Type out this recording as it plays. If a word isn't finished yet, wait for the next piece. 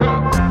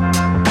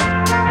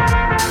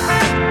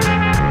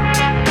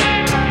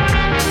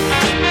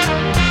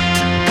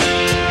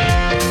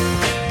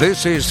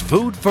This is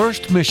Food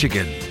First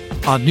Michigan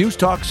on News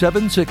Talk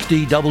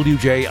 760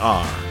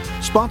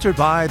 WJR. Sponsored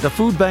by the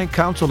Food Bank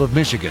Council of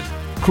Michigan,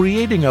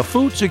 creating a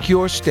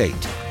food-secure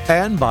state,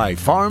 and by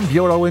Farm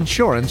Bureau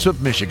Insurance of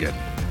Michigan.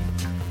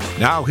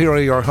 Now here are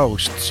your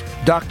hosts,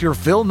 Dr.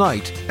 Phil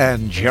Knight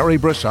and Jerry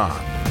Brisson.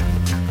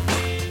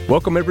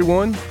 Welcome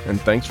everyone, and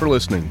thanks for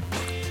listening.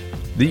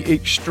 The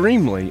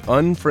extremely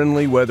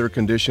unfriendly weather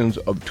conditions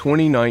of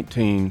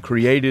 2019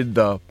 created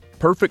the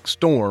perfect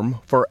storm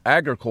for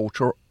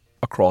agriculture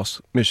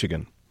across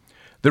Michigan.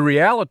 The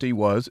reality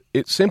was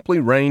it simply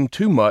rained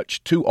too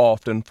much too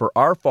often for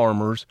our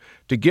farmers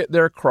to get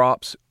their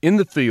crops in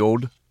the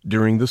field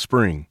during the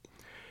spring.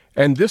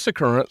 And this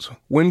occurrence,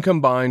 when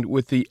combined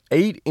with the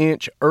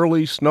 8-inch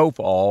early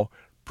snowfall,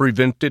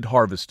 prevented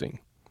harvesting.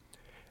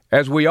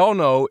 As we all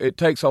know, it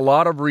takes a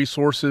lot of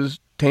resources,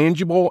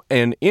 tangible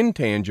and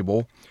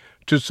intangible,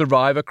 to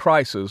survive a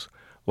crisis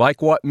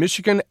like what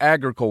Michigan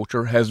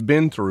agriculture has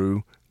been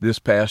through this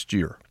past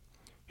year.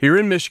 Here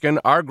in Michigan,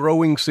 our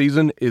growing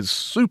season is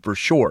super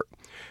short,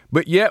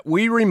 but yet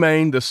we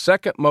remain the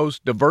second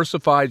most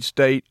diversified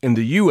state in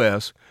the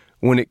U.S.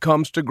 when it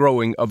comes to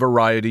growing a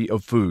variety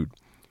of food.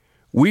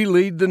 We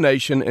lead the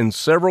nation in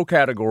several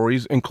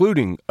categories,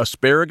 including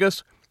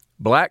asparagus,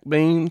 black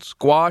beans,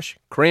 squash,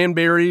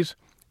 cranberries,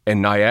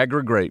 and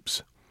Niagara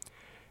grapes.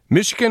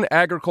 Michigan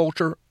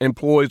agriculture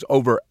employs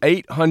over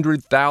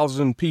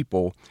 800,000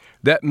 people.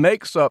 That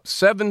makes up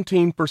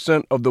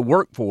 17% of the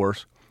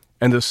workforce,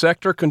 and the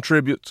sector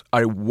contributes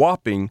a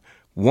whopping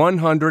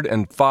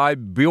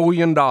 $105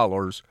 billion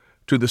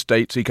to the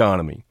state's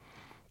economy.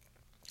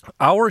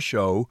 Our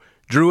show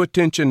drew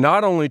attention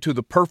not only to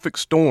the perfect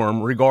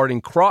storm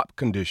regarding crop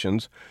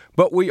conditions,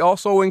 but we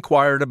also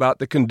inquired about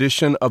the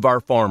condition of our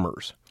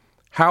farmers.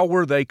 How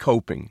were they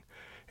coping?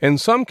 In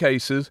some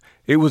cases,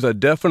 it was a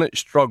definite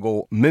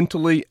struggle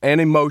mentally and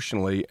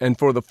emotionally, and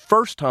for the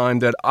first time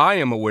that I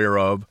am aware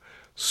of,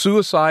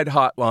 suicide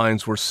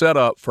hotlines were set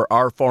up for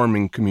our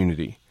farming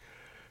community.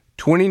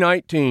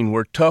 2019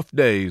 were tough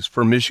days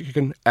for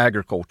Michigan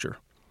agriculture.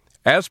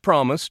 As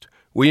promised,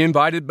 we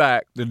invited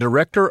back the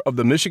director of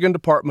the Michigan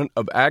Department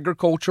of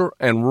Agriculture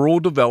and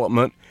Rural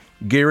Development,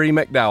 Gary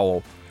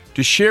McDowell,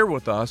 to share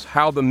with us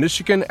how the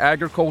Michigan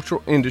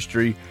agricultural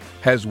industry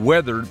has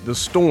weathered the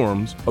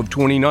storms of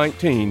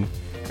 2019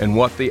 and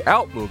what the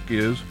outlook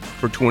is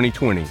for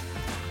 2020.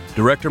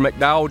 Director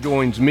McDowell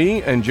joins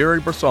me and Jerry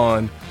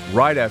Brisson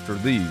right after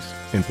these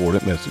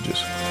important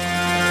messages.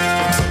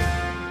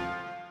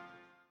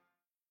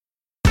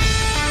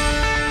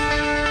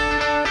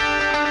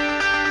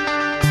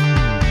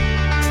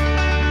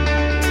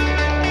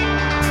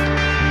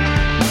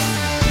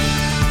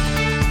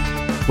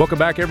 Welcome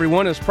back,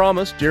 everyone. As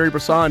promised, Jerry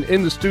Brisson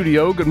in the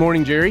studio. Good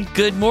morning, Jerry.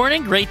 Good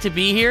morning. Great to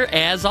be here,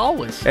 as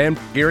always. And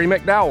Gary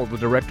McDowell, the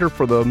director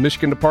for the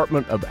Michigan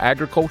Department of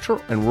Agriculture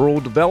and Rural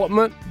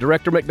Development.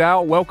 Director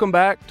McDowell, welcome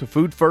back to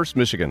Food First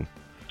Michigan.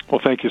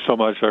 Well, thank you so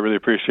much. I really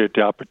appreciate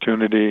the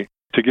opportunity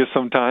to get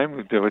some time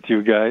with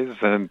you guys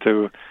and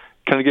to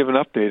kind of give an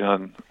update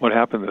on what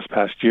happened this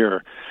past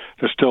year.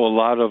 There's still a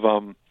lot of,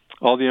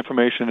 all the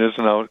information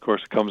isn't out. Of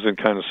course, it comes in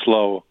kind of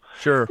slow.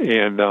 Sure.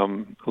 And a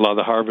lot of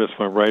the harvest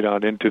went right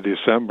on into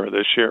December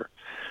this year.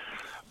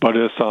 But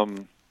it's,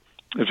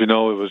 as you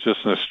know, it was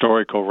just an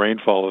historical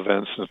rainfall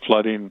events and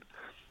flooding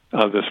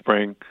of the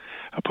spring.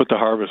 I put the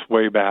harvest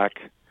way back.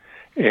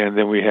 And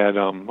then we had,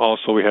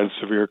 we had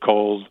severe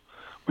cold.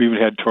 We even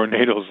had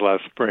tornadoes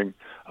last spring,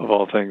 of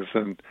all things.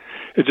 And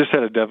it just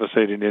had a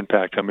devastating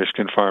impact on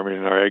Michigan farming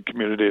and our ag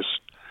communities.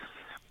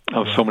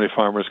 So many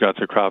farmers got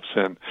their crops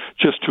in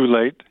just too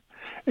late.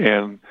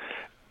 And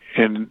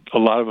a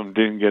lot of them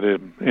didn't get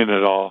in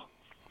at all.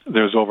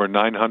 There's over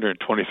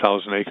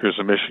 920,000 acres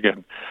in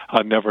Michigan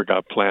that never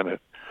got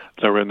planted.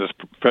 They were in this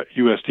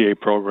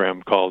USDA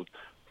program called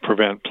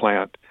Prevent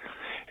Plant,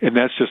 and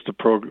that's just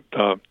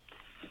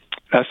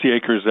that's the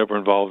acres that were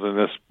involved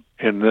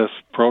in this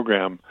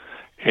program.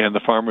 And the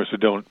farmers who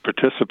don't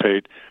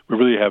participate, we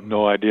really have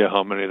no idea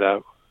how many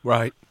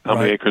many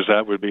acres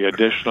that would be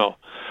additional.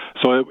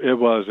 So it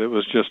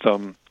was just.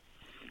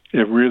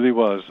 It really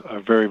was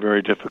a very,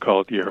 very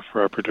difficult year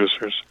for our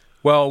producers.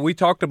 Well, we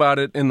talked about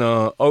it in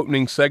the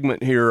opening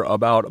segment here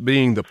about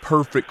being the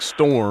perfect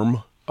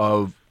storm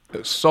of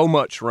so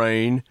much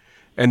rain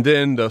and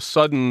then the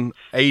sudden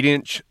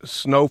 8-inch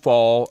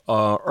snowfall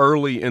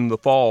early in the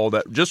fall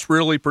that just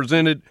really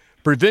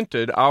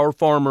prevented our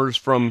farmers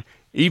from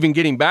even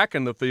getting back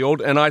in the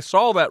field. And I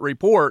saw that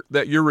report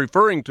that you're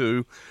referring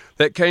to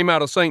that came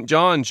out of St.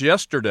 John's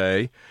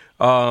yesterday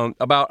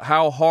about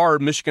how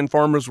hard Michigan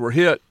farmers were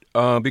hit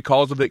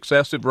because of the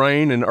excessive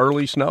rain and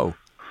early snow.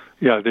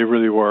 Yeah, they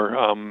really were.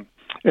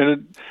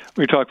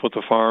 We talked about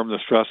the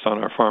stress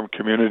on our farm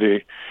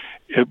community.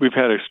 We've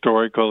had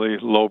historically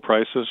low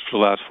prices for the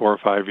last 4 or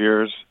 5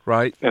 years.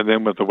 Right. And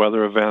then with the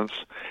weather events,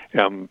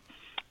 the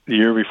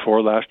year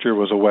before last year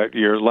was a wet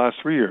year. The last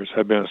 3 years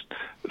have been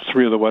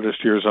 3 of the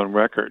wettest years on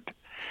record.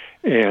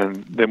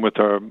 And then with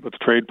the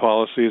trade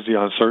policies,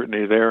 the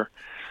uncertainty there,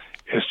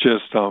 it's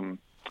just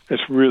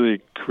it's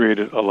really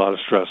created a lot of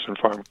stress in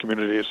farm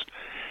communities.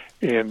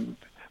 And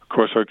of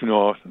course,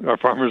 our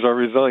farmers are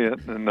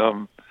resilient,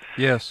 and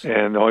yes,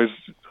 and always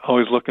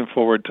looking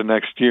forward to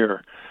next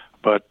year.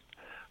 But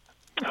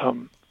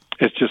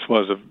it just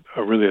was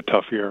a really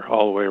tough year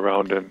all the way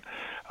around. And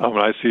when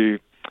I see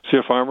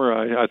a farmer,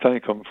 I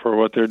thank them for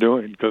what they're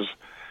doing, because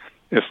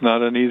it's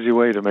not an easy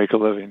way to make a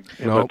living.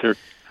 Nope. But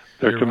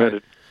they're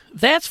committed. Right.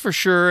 That's for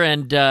sure,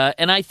 and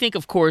I think,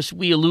 of course,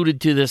 we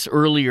alluded to this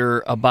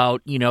earlier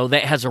about,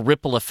 that has a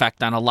ripple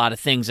effect on a lot of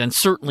things, and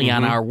certainly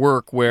on our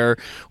work, where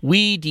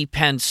we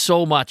depend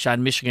so much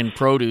on Michigan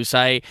produce.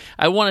 I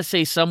want to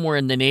say somewhere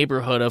in the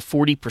neighborhood of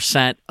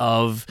 40%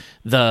 of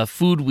the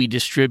food we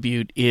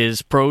distribute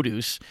is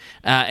produce,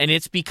 and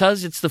it's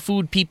because it's the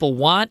food people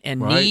want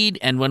and need,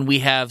 and when we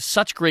have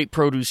such great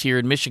produce here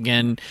in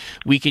Michigan,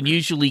 we can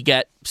usually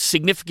get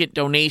significant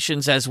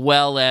donations, as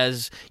well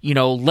as,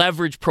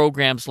 leverage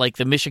programs like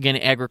the Michigan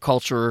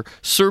Agriculture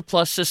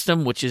Surplus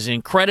System, which is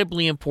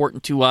incredibly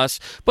important to us,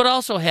 but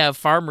also have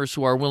farmers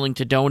who are willing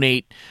to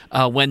donate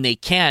when they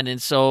can.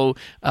 And so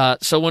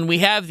when we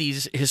have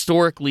these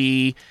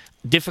historically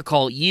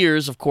difficult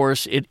years, of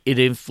course, it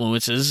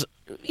influences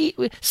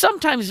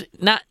sometimes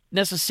not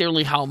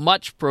necessarily how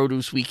much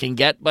produce we can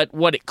get, but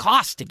what it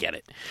costs to get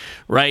it,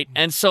 right?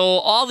 And so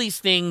all these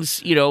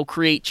things,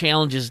 create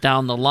challenges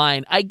down the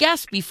line. I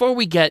guess before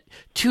we get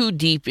too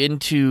deep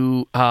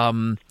into,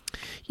 the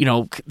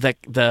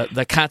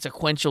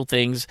consequential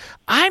things,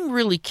 I'm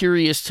really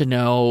curious to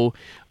know,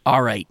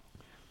 all right,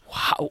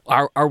 how,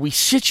 are we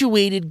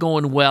situated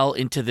going well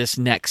into this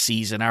next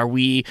season?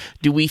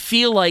 Do we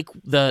feel like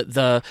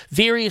the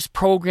various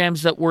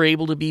programs that were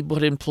able to be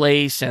put in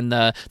place, and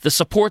the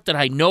support that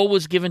I know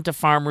was given to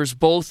farmers,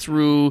 both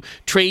through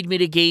trade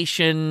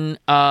mitigation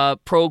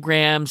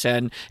programs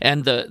and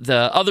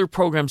the other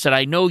programs that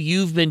I know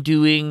you've been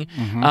doing,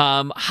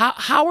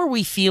 how are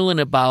we feeling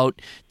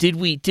about, did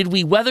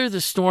we weather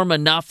the storm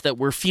enough that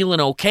we're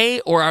feeling okay,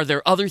 or are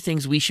there other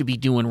things we should be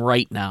doing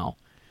right now?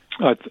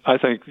 I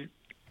think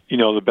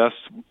the best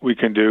we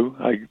can do.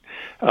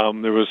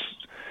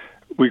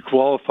 We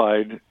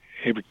qualified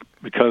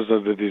because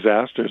of the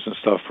disasters and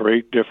stuff for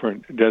 8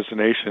 different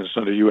designations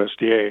under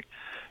USDA,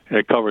 and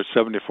it covers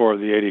 74 of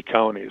the 80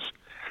 counties.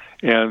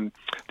 And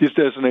these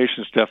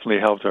designations definitely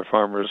helped our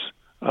farmers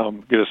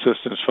get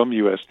assistance from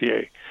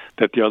USDA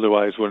that they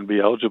otherwise wouldn't be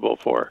eligible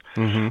for.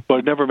 But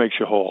it never makes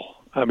you whole.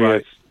 I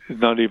mean, it's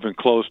not even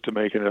close to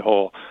making it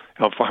whole.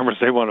 Farmers,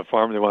 they want to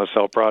farm, they want to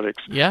sell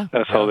products. Yeah,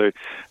 that's how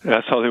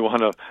they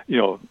want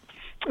to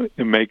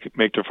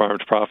make their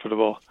farms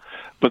profitable.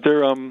 But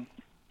they're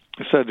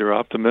they're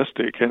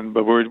optimistic,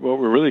 but what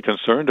we're really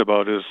concerned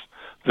about is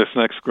this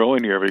next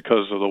growing year,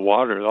 because of the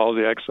water, all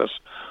the excess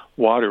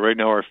water. Right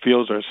now, our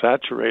fields are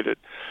saturated,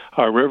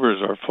 our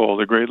rivers are full,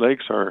 the Great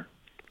Lakes are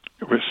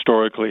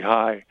historically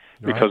high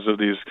because of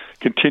these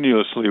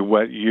continuously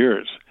wet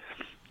years.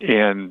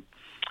 And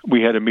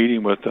we had a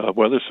meeting with the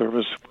Weather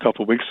Service a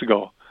couple of weeks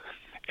ago,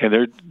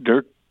 and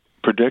they're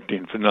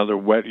predicting for another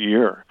wet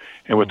year.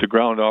 And with the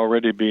ground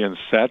already being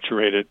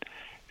saturated,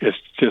 it's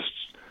just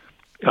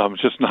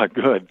not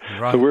good.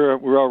 So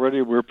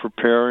we're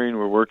preparing.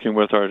 We're working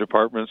with our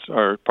departments,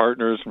 our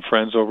partners and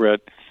friends over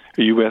at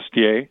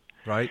USDA,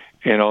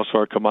 and also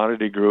our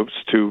commodity groups,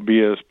 to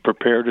be as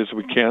prepared as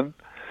we can.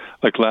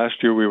 Like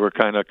last year, we were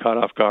kind of caught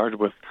off guard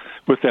with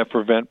that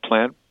Prevent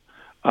Plant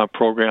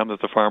program,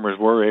 that the farmers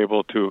were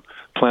able to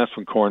plant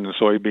some corn and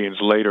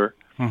soybeans later,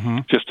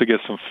 just to get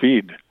some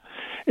feed.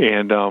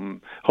 And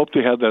hope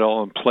to have that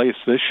all in place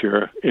this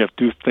year. If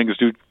things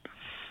do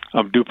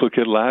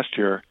duplicate last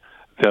year,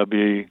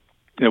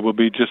 we'll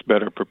be just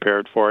better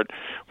prepared for it.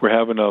 We're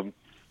having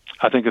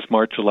I think it's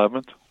March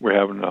 11th. We're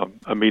having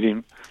a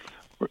meeting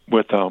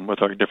with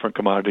our different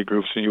commodity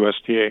groups in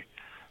USDA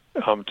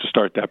to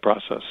start that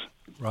process.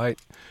 Right.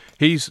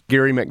 He's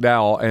Gary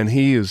McDowell, and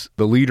he is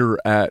the leader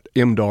at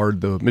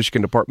MDARD, the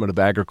Michigan Department of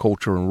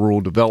Agriculture and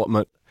Rural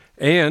Development,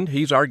 and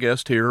he's our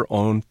guest here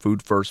on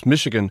Food First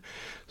Michigan.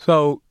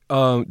 So,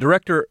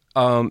 Director,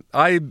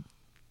 I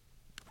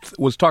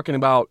was talking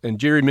about, and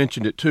Jerry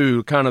mentioned it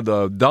too, kind of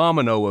the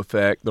domino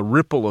effect, the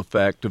ripple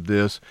effect of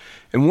this.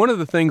 And one of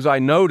the things I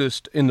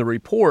noticed in the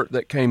report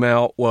that came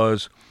out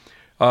was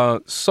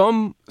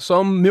some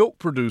milk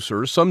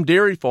producers, some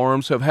dairy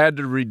farms have had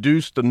to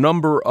reduce the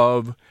number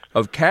of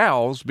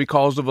cows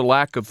because of a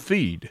lack of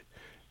feed.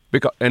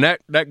 And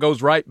that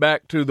goes right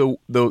back to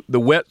the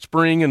wet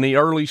spring and the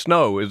early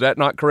snow. Is that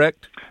not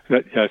correct?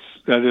 Yes,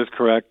 that is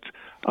correct.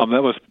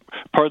 That was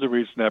part of the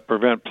reason that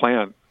Prevent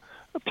Plant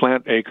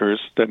acres,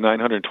 that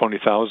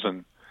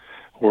 920,000,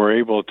 were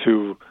able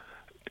to.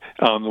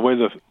 The way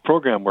the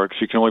program works,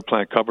 you can only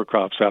plant cover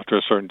crops after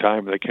a certain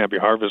time; they can't be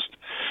harvested.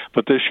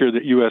 But this year, the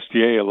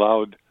USDA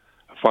allowed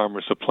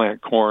farmers to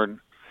plant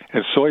corn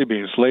and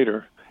soybeans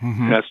later.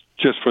 And that's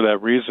just for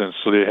that reason,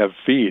 so they have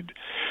feed.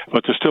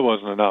 But there still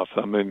wasn't enough.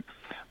 I mean,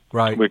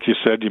 like you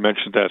said, you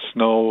mentioned that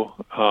snow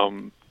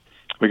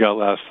we got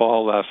last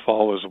fall. Last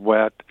fall was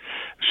wet.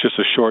 It's just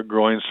a short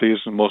growing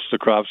season. Most of the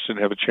crops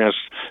didn't have a chance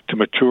to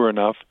mature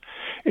enough.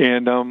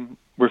 And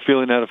we're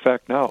feeling that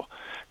effect now.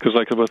 Because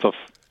like with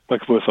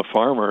like with a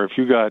farmer, if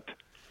you got,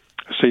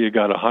 say you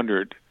got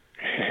 100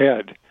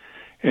 head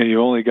and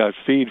you only got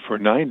feed for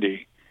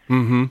 90,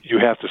 you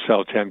have to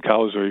sell 10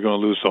 cows or you're going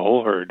to lose the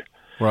whole herd.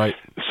 Right.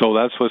 So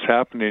that's what's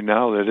happening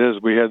now. That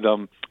is, we had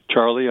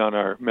Charlie on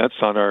our Metz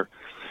on our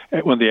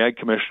one of the ag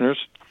commissioners.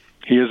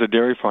 He is a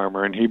dairy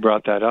farmer, and he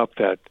brought that up.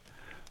 That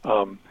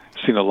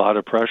seen a lot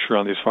of pressure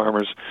on these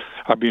farmers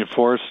are being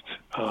forced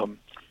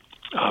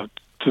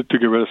to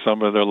get rid of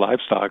some of their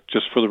livestock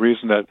just for the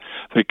reason that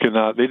they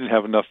didn't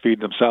have enough feed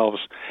themselves,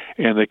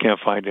 and they can't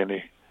find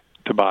any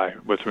to buy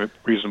with a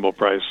reasonable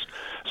price.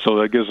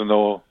 So that gives them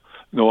no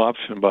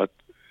option but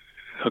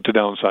to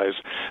downsize.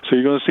 So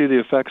you're going to see the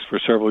effects for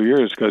several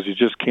years because you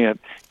just can't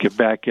get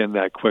back in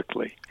that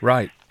quickly.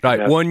 Right.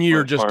 1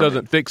 year just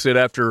doesn't fix it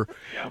after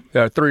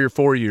 3 or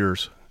 4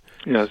 years.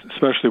 Yeah,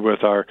 especially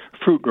with our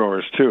fruit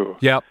growers too.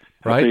 Yep.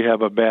 Right. If they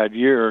have a bad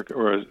year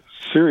or a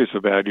series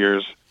of bad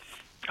years,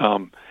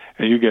 and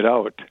you get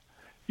out,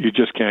 you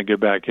just can't get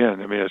back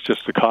in. I mean, it's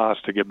just the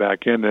cost to get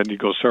back in, and you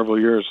go several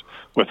years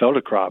without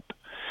a crop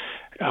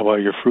while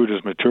your fruit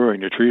is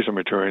maturing, your trees are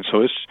maturing.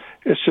 So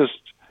it's just.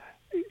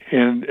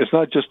 And it's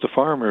not just the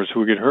farmers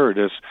who get hurt;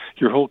 it's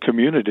your whole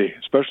community,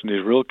 especially in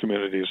these rural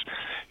communities.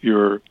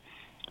 The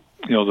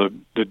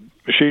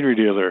machinery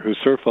dealer who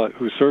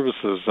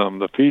services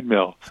the feed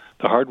mill,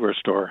 the hardware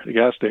store, the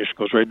gas station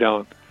goes right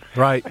down.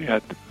 Right.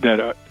 At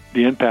that,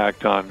 the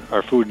impact on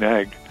our food and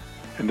ag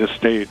in this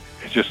state,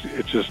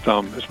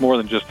 it's more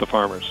than just the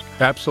farmers.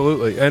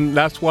 Absolutely, and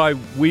that's why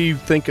we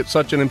think it's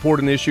such an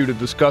important issue to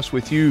discuss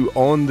with you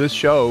on this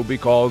show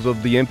because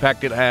of the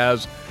impact it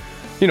has.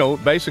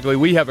 Basically,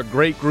 we have a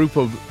great group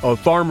of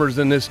farmers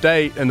in this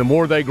state, and the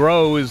more they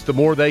grow is the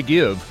more they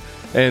give.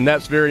 And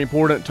that's very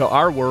important to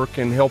our work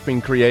in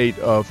helping create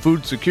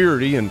food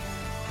security and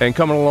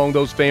coming along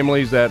those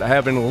families that are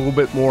having a little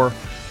bit more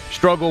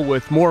struggle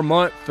with more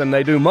month than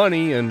they do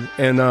money, and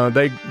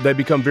they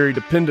become very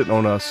dependent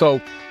on us.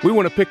 So we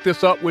want to pick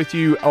this up with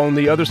you on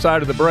the other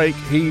side of the break.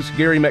 He's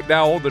Gary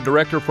McDowell, the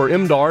director for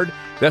MDARD.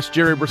 That's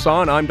Jerry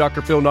Brisson. I'm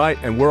Dr. Phil Knight,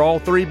 and we're all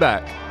three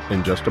back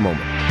in just a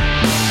moment.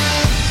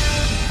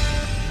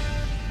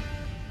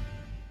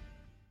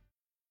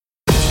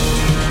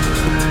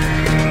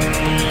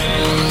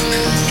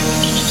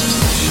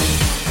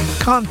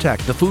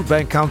 Contact the Food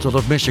Bank Council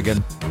of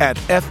Michigan at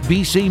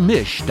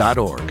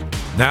fbcmich.org.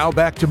 Now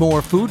back to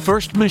more Food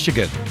First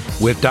Michigan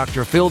with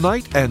Dr. Phil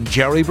Knight and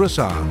Jerry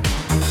Brisson.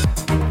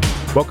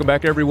 Welcome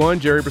back,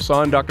 everyone. Jerry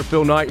Brisson, Dr.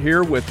 Phil Knight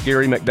here with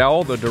Gary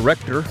McDowell, the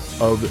director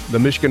of the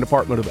Michigan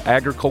Department of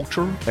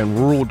Agriculture and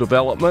Rural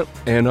Development.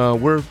 And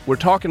we're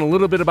talking a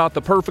little bit about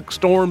the perfect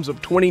storms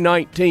of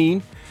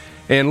 2019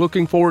 and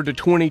looking forward to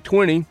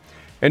 2020.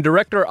 And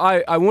Director,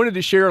 I wanted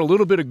to share a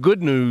little bit of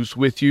good news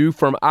with you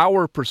from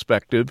our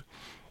perspective.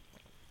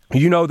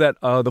 You know that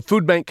the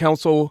Food Bank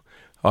Council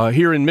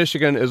here in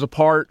Michigan is a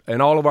part,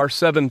 and all of our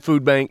 7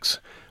 food banks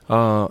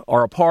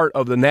are a part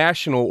of the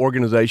national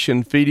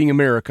organization, Feeding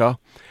America.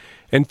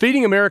 And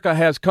Feeding America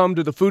has come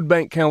to the Food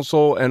Bank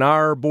Council and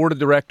our board of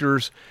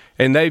directors,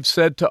 and they've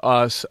said to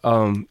us,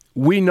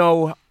 we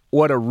know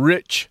what a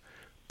rich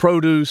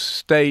produce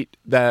state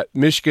that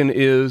Michigan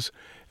is.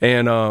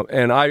 And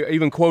I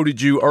even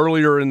quoted you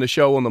earlier in the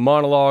show on the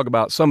monologue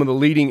about some of the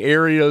leading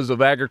areas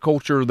of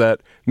agriculture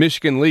that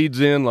Michigan leads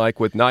in, like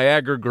with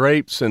Niagara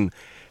grapes and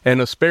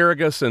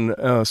asparagus and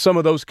some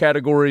of those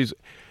categories.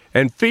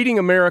 And Feeding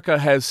America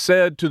has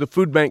said to the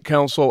Food Bank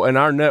Council and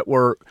our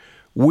network,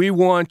 we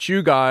want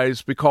you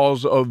guys,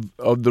 because of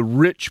the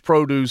rich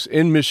produce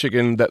in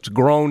Michigan that's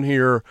grown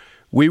here,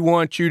 we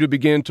want you to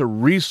begin to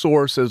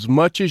resource as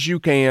much as you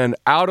can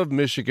out of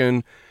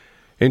Michigan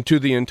into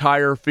the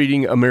entire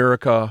Feeding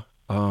America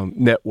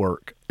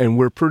network. And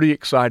we're pretty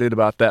excited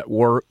about that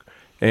work.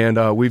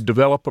 And we've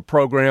developed a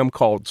program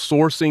called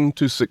Sourcing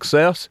to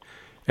Success.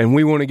 And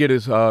we want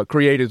to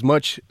create as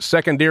much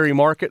secondary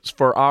markets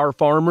for our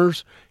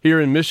farmers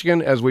here in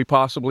Michigan as we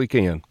possibly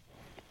can.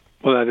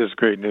 Well, that is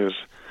great news.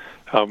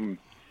 And,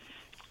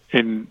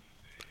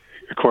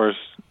 of course,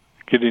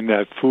 getting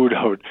that food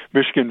out.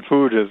 Michigan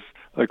food is,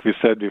 like we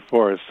said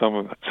before, it's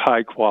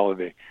high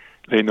quality.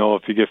 They know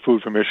if you get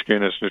food from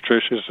Michigan, it's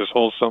nutritious, it's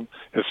wholesome,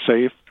 it's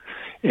safe,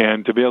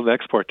 and to be able to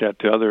export that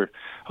to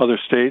other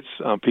states,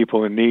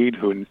 people in need,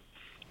 and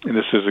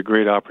this is a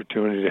great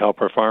opportunity to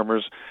help our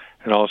farmers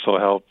and also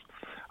help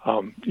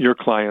your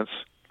clients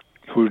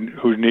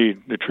who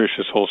need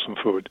nutritious, wholesome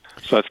food.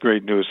 So that's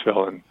great news,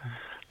 Phil, and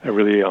I'm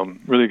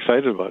really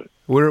excited about it.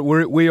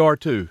 We are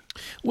too.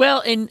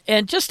 Well,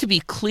 and just to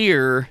be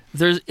clear,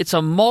 it's a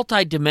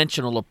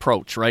multidimensional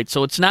approach, right?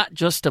 So it's not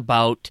just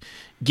about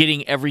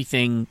getting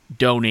everything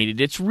donated.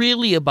 It's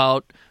really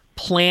about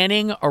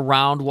planning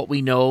around what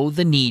we know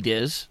the need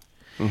is,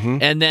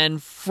 and then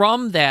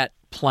from that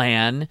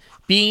plan,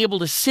 being able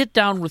to sit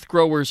down with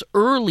growers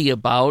early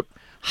about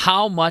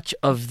how much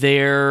of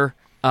their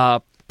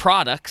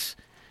products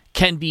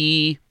can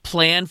be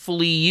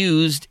planfully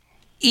used,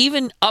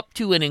 even up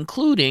to and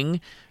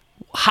including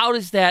how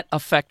does that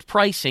affect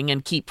pricing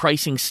and keep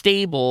pricing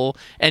stable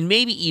and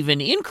maybe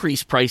even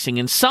increase pricing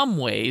in some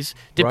ways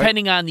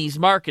depending on these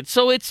markets?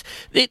 So it's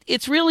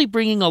really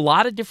bringing a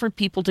lot of different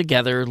people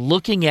together,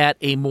 looking at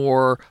a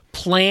more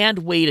planned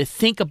way to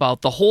think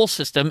about the whole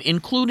system,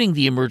 including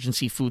the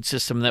emergency food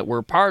system that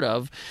we're part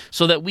of,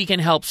 so that we can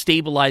help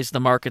stabilize the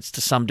markets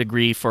to some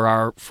degree for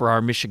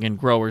our Michigan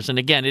growers. And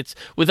again, it's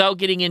without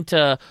getting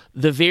into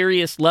the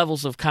various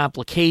levels of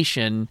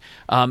complication.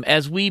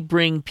 As we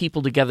bring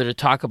people together to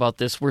talk about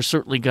this, we're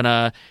certainly going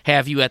to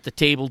have you at the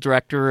table,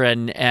 Director,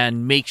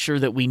 and make sure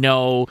that we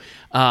know,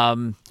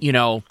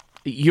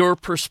 your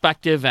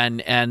perspective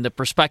and the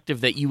perspective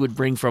that you would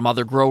bring from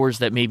other growers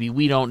that maybe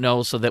we don't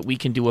know, so that we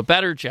can do a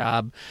better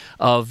job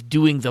of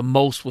doing the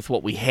most with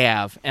what we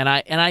have. And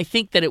I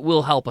think that it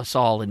will help us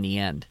all in the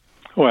end.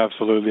 Oh,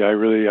 absolutely. I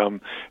really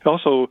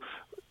also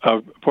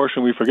a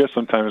portion we forget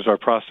sometimes is our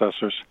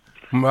processors.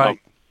 Right.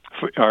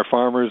 Our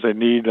farmers, they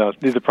need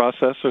the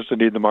processors, they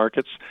need the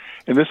markets,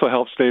 and this will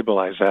help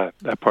stabilize that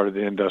part of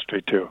the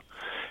industry too.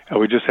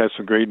 We just had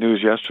some great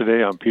news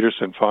yesterday on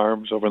Peterson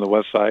Farms over on the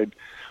west side,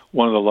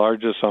 one of the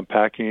largest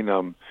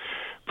packing,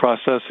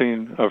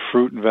 processing of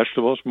fruit and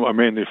vegetables,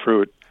 mainly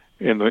fruit,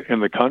 in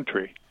the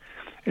country,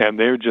 and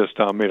they're just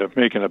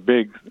making a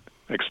big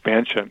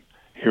expansion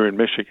here in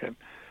Michigan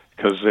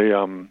because they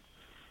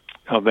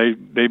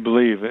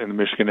believe in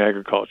Michigan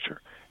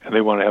agriculture and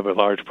they want to have a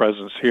large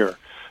presence here.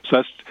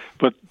 So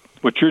but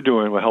what you're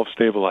doing will help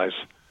stabilize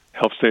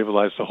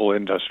the whole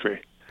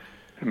industry,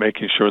 and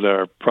making sure that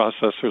our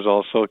processors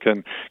also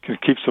can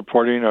keep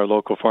supporting our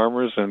local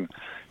farmers and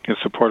can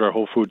support our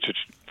whole food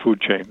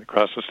chain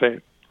across the state.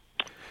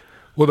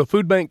 Well, the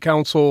Food Bank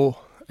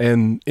Council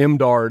and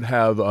MDARD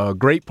have a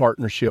great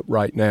partnership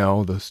right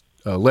now.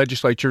 The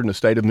legislature in the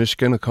state of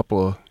Michigan a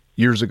couple of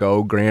years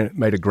ago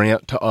made a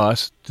grant to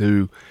us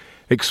to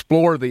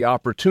explore the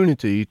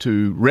opportunity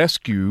to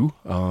rescue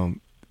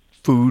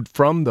food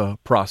from the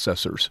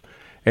processors.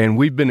 And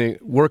we've been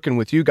working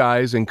with you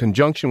guys in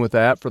conjunction with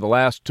that for the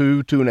last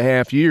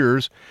 2.5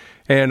 years.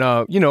 And,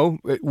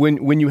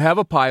 when you have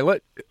a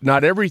pilot,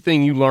 not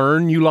everything you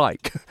learn you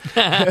like.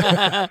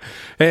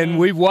 And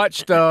we've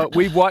watched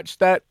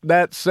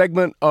that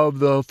segment of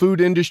the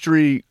food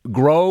industry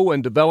grow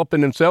and develop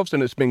in themselves,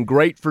 and it's been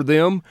great for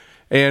them.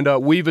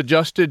 And we've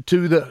adjusted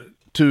to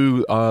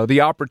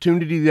the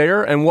opportunity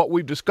there. And what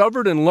we've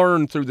discovered and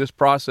learned through this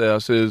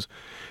process is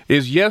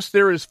yes,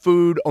 there is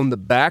food on the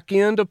back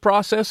end of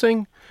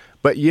processing,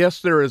 but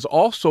yes, there is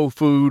also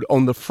food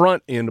on the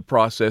front end of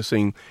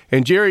processing.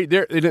 And Jerry,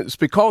 it's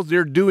because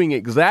they're doing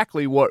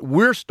exactly what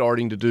we're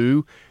starting to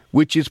do,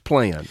 which is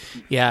plan.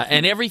 Yeah,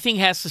 and everything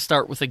has to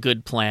start with a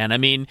good plan. I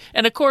mean,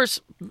 and of course,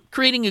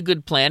 creating a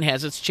good plan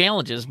has its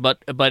challenges,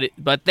 but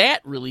that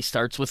really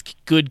starts with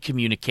good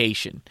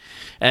communication.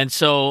 And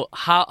so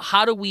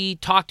how do we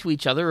talk to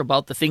each other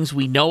about the things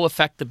we know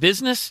affect the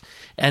business,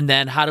 and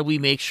then how do we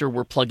make sure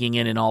we're plugging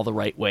in all the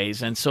right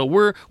ways? And so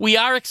we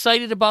are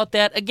excited about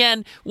that.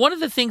 Again, one of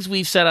the things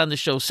we've said on the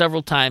show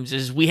several times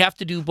is we have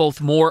to do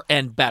both more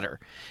and better.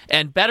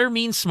 And better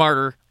means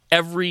smarter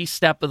every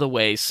step of the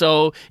way.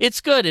 So it's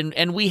good,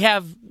 and we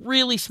have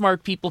really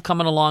smart people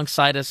coming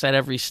alongside us at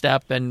every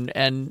step, and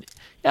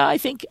yeah, I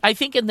think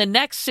in the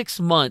next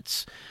 6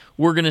 months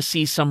we're going to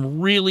see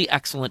some really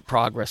excellent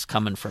progress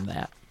coming from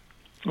that.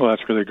 Well,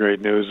 that's really great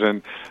news,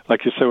 and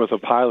like you said, with a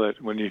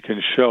pilot, when you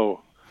can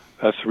show,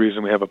 that's the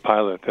reason we have a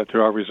pilot, that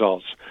there are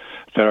results,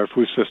 that our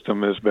food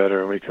system is better,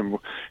 and we can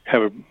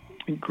have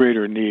a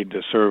greater need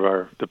to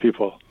serve the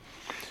people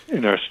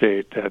in our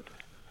state, that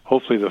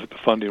hopefully the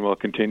funding will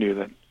continue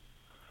then.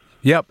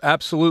 Yep,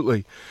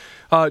 absolutely.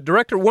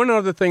 Director, one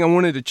other thing I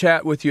wanted to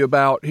chat with you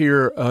about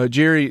here,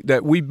 Jerry,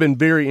 that we've been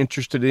very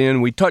interested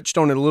in, we touched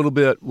on it a little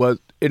bit,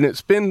 and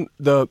it's been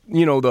the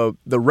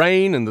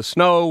rain and the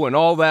snow and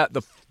all that,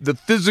 the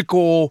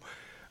physical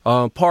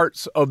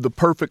parts of the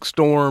perfect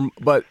storm,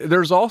 but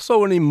there's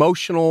also an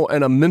emotional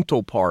and a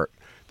mental part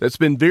that's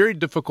been very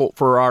difficult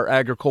for our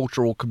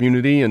agricultural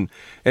community and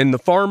the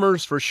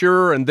farmers for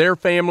sure and their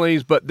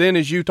families. But then,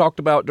 as you talked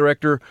about,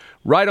 Director,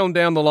 right on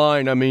down the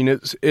line, I mean,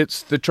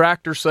 it's the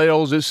tractor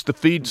sales, it's the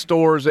feed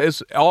stores,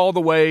 it's all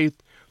the way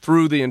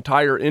through the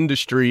entire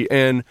industry.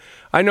 And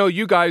I know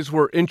you guys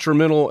were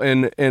instrumental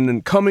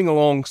in coming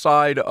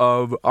alongside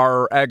of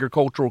our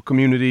agricultural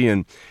community,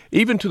 and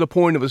even to the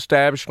point of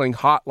establishing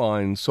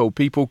hotlines so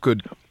people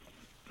could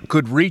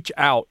reach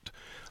out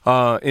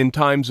in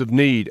times of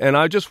need. And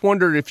I just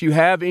wondered if you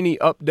have any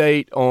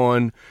update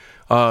on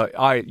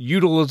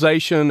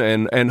utilization,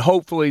 and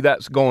hopefully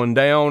that's gone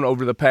down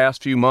over the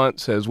past few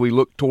months as we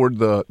look toward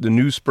the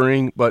new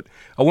spring. But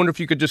I wonder if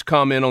you could just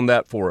comment on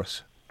that for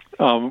us.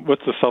 With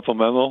the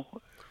supplemental,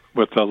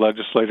 with the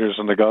legislators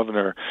and the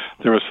governor,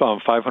 there was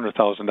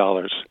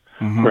 $500,000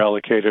 were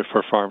allocated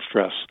for farm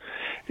stress.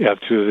 Yeah,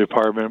 to the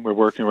department. We're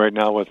working right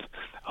now with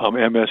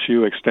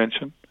MSU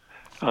Extension.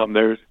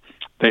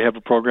 They have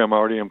a program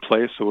already in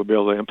place, so we'll be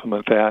able to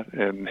implement that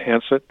and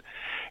enhance it.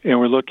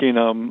 And we're looking,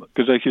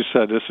 because like you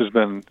said, this has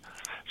been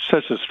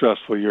such a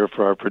stressful year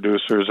for our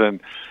producers, and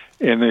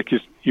And like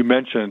you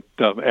mentioned,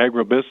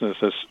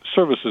 agribusiness as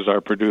services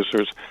our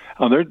producers,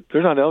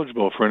 they're not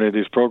eligible for any of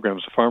these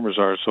programs. The farmers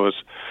are, so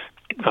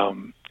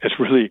it's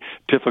really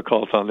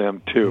difficult on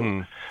them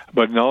too.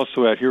 But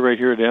also right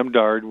here at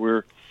MDARD,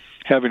 we're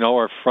having all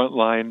our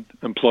frontline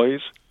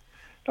employees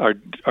are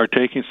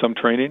taking some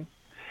training,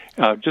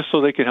 just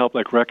so they can help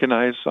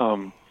recognize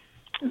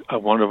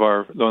one of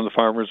the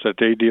farmers that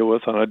they deal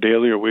with on a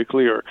daily or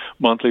weekly or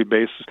monthly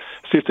basis,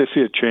 see if they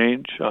see a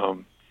change,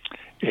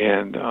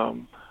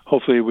 and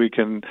hopefully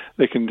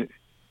they can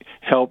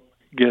help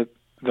get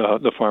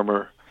the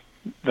farmer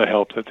the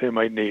help that they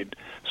might need.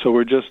 So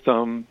we're just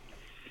hoping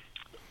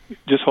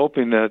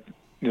that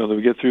that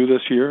we get through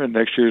this year and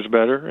next year is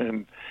better,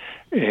 and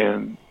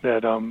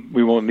that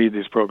we won't need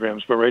these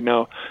programs. But right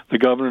now, the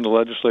governor and the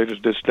legislators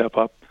did step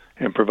up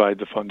and provide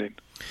the funding.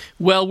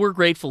 Well, we're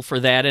grateful for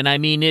that. And I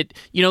mean,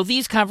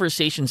 these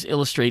conversations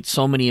illustrate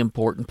so many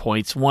important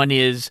points. One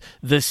is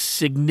the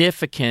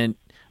significant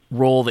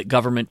role that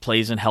government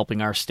plays in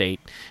helping our state.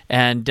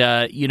 And,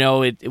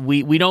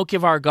 we don't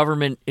give our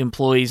government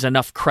employees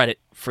enough credit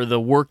for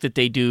the work that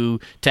they do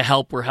to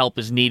help where help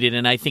is needed.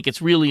 And I think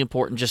it's really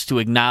important just to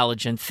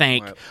acknowledge and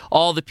thank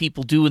all the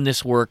people doing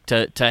this work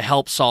to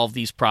help solve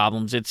these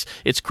problems.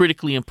 It's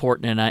critically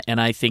important,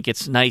 and I think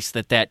it's nice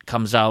that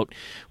comes out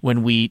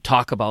when we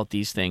talk about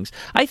these things.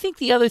 I think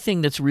the other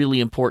thing that's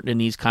really important in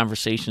these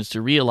conversations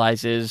to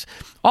realize is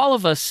all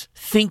of us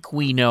think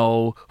we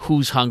know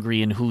who's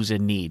hungry and who's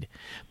in need.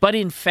 But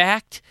in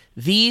fact,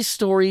 these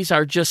stories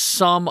are just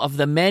some of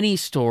the many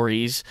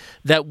stories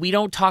that we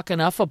don't talk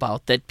enough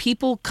about, that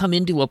people come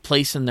into a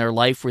place in their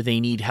life where they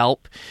need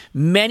help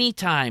many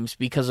times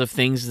because of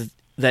things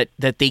that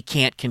they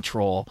can't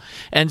control.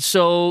 And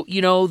so,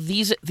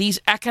 these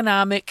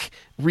economic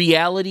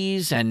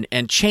realities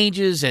and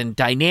changes and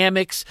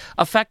dynamics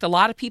affect a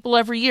lot of people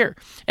every year.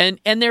 And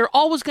they're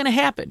always going to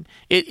happen.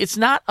 It's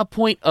not a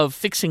point of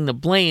fixing the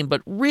blame,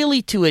 but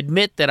really to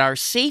admit that our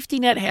safety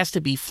net has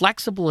to be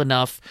flexible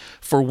enough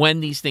for when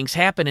these things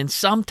happen. And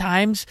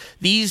sometimes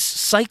these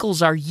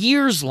cycles are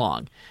years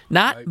long,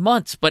 not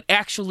months, but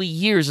actually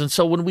years. And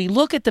so when we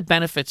look at the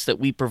benefits that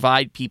we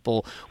provide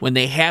people when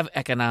they have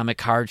economic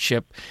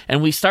hardship,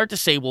 and we start to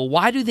say, well,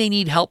 why do they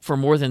need help for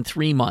more than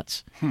 3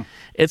 months?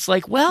 It's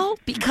like, well,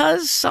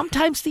 because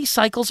sometimes these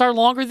cycles are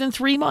longer than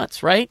 3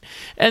 months, right?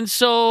 And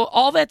so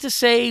all that to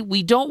say,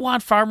 we don't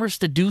want farmers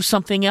to do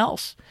something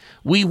else.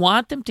 We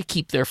want them to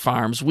keep their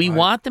farms. We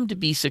want them to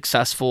be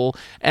successful.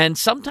 And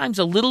sometimes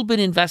a little bit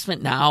of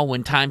investment now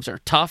when times are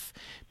tough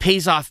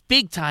pays off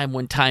big time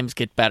when times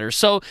get better.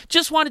 So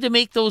just wanted to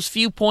make those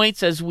few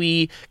points as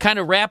we kind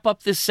of wrap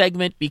up this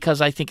segment,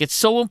 because I think it's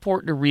so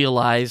important to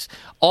realize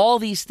all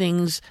these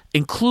things,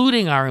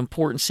 including our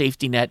important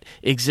safety net,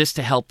 exist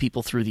to help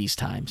people through these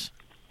times.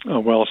 Oh,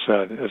 well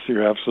said.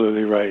 You're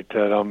absolutely right.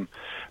 That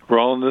we're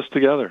all in this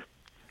together.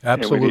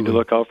 Absolutely. And we need to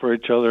look out for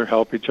each other,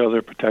 help each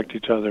other, protect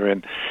each other.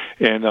 And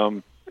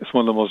it's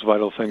one of the most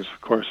vital things,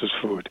 of course, is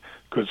food.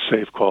 Good,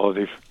 safe,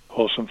 quality,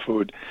 wholesome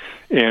food.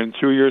 And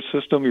through your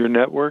system, your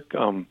network,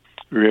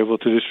 we're able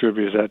to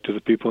distribute that to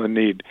the people in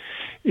need.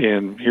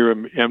 And here at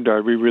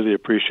MDARD, we really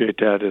appreciate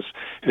that.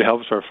 It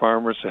helps our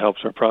farmers, it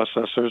helps our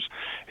processors,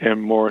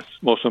 and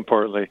most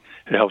importantly,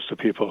 it helps the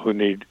people who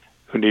need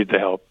the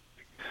help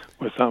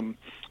with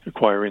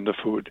acquiring the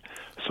food.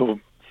 So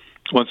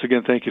once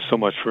again, thank you so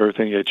much for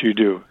everything that you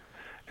do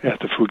at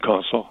the Food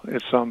Council.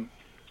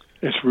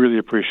 It's really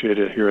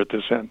appreciated here at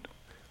this end.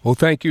 Well,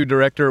 thank you,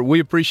 Director. We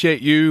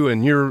appreciate you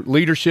and your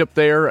leadership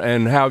there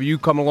and how you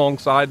come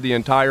alongside the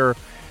entire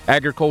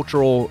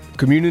agricultural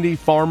community,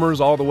 farmers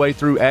all the way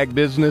through ag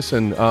business.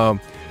 And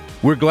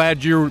we're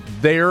glad you're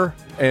there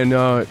and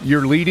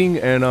you're leading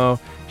and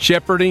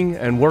shepherding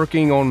and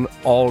working on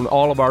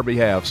all of our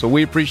behalf. So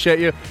we appreciate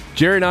you.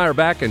 Jerry and I are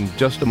back in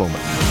just a moment.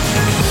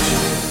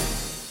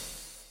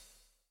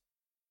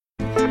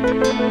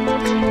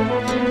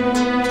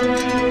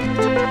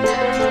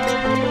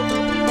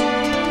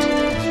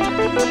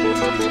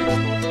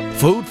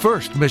 Food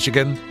First,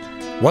 Michigan.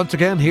 Once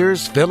again,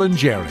 here's Phil and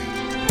Jerry.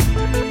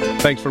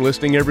 Thanks for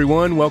listening,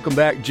 everyone. Welcome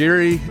back,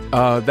 Jerry.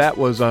 That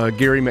was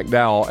Gary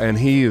McDowell, and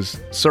he is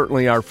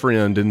certainly our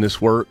friend in this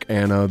work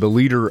and the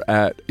leader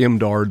at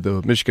MDARD,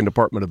 the Michigan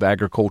Department of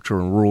Agriculture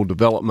and Rural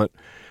Development,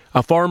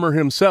 a farmer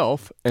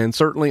himself, and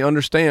certainly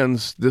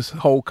understands this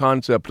whole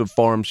concept of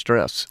farm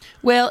stress.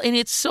 Well, and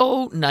it's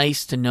so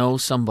nice to know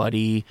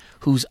somebody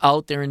who's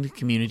out there in the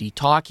community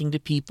talking to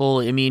people.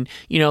 I mean,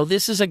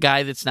 this is a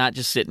guy that's not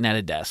just sitting at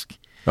a desk.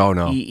 Oh,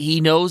 no.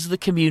 He knows the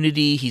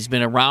community. He's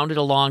been around it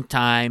a long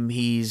time.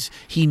 He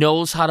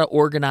knows how to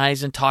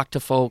organize and talk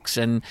to folks.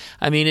 And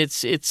I mean,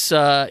 it's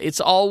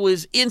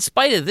always, in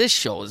spite of this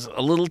show, is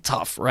a little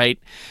tough, right?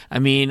 I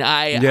mean,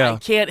 I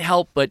can't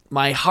help but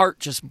my heart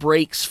just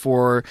breaks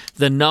for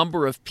the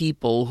number of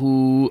people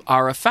who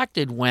are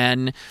affected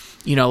when,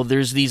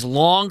 there's these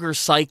longer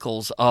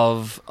cycles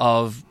of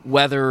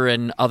weather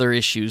and other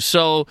issues.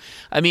 So,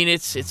 I mean,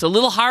 it's a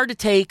little hard to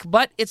take,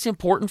 but it's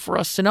important for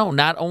us to know,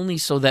 not only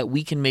so that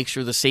we can make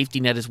sure the safety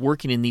net is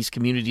working in these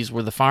communities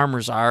where the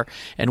farmers are.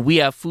 And we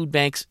have food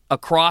banks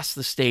across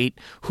the state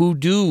who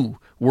do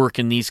work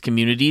in these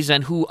communities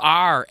and who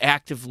are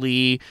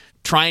actively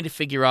trying to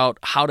figure out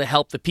how to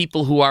help the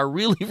people who are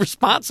really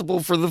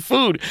responsible for the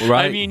food.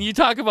 Right. I mean, you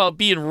talk about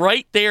being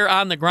right there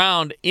on the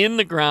ground, in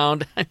the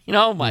ground.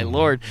 Oh my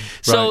Lord.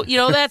 So,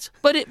 Right. that's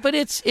but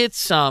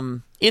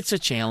it's a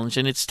challenge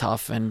and it's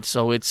tough, and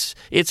so it's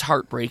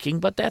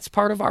heartbreaking, but that's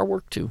part of our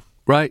work too.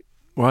 Right.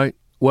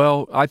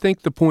 Well, I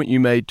think the point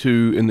you made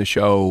too in the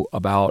show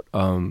about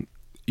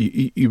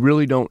you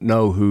really don't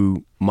know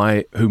who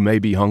may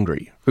be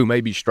hungry, who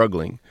may be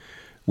struggling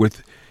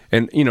with.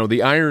 And,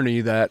 the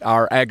irony that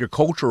our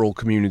agricultural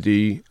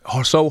community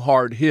are so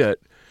hard hit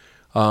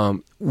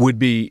would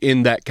be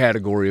in that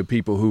category of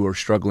people who are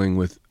struggling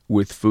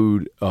with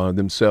food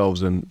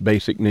themselves and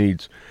basic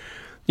needs.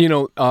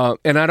 And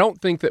I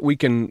don't think that we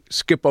can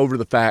skip over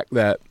the fact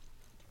that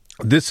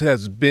this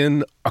has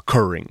been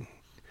occurring.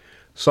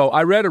 So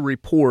I read a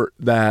report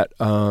that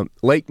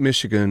Lake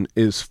Michigan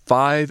is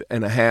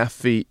 5.5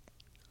 feet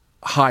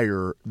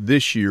higher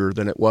this year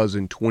than it was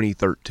in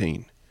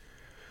 2013.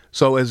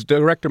 So as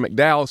Director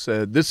McDowell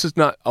said, this is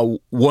not a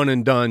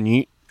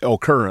one-and-done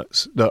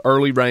occurrence. The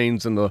early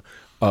rains and the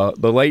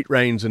late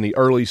rains and the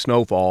early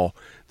snowfall,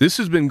 this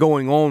has been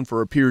going on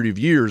for a period of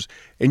years,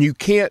 and you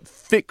can't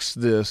fix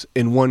this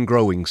in one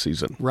growing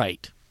season.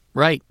 Right.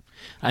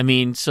 I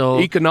mean, so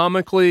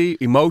economically,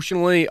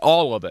 emotionally,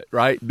 all of it,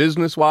 right?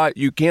 Business-wise,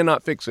 you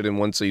cannot fix it in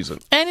one season.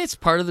 And it's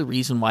part of the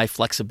reason why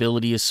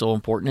flexibility is so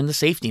important in the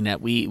safety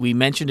net. We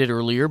mentioned it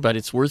earlier, but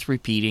it's worth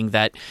repeating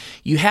that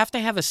you have to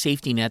have a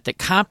safety net that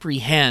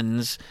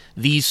comprehends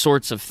these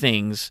sorts of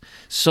things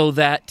so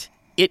that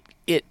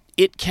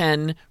it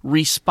can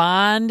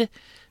respond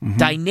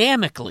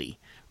dynamically,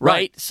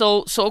 right?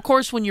 So of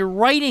course, when you're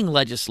writing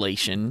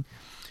legislation,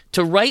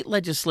 to write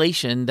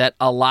legislation that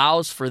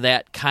allows for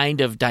that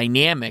kind of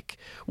dynamic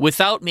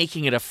without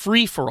making it a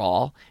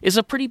free-for-all is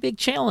a pretty big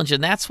challenge.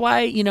 And that's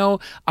why,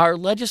 our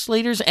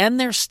legislators and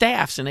their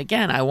staffs, and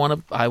again, I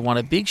want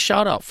a big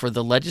shout-out for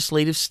the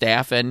legislative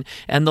staff and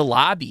the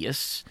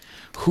lobbyists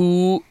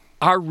who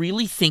are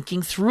really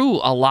thinking through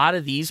a lot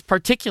of these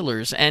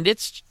particulars. And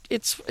it's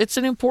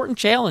an important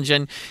challenge.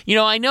 And,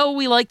 I know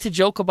we like to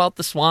joke about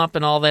the swamp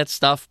and all that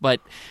stuff, but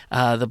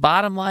the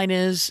bottom line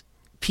is,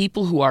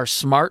 people who are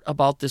smart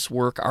about this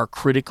work are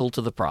critical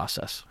to the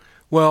process.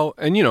 Well,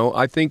 and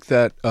I think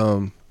that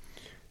the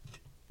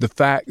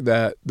fact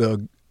that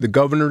the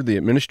governor, the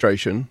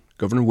administration,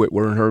 Governor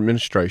Whitwer and her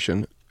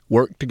administration,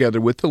 worked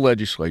together with the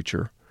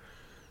legislature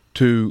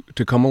to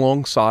come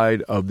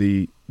alongside of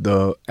the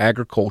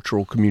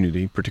agricultural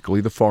community, particularly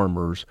the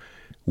farmers,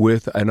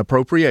 with an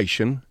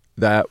appropriation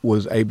that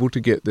was able to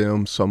get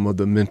them some of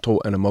the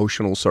mental and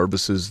emotional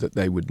services that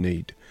they would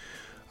need.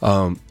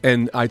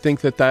 And I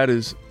think that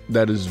is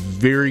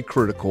very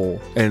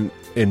critical and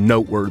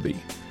noteworthy.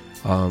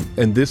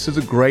 And this is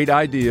a great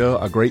idea,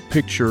 a great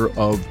picture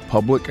of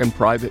public and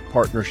private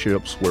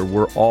partnerships where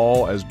we're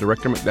all, as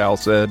Director McDowell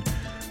said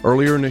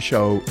earlier in the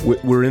show,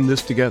 we're in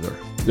this together.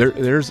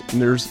 There's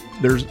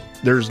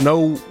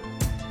no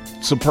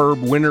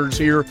superb winners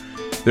here.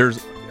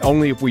 There's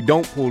only, if we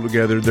don't pull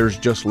together, there's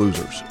just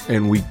losers,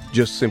 and we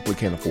just simply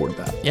can't afford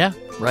that. Yeah,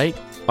 right.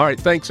 All right,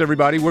 thanks,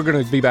 everybody. We're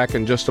going to be back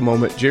in just a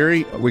moment.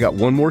 Jerry, we got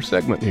one more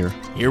segment here.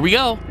 Here we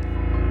go.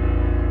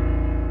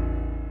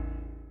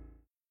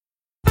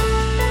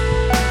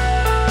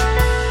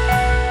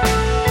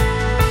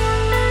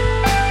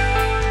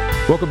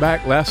 Welcome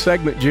back. Last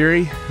segment,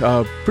 Jerry.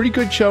 Pretty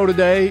good show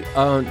today.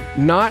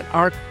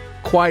 Not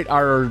quite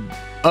our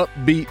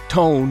upbeat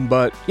tone,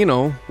 but,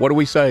 what do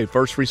we say?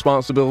 First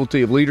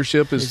responsibility of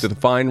leadership is to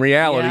define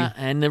reality. Yeah,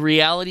 and the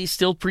reality is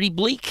still pretty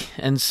bleak.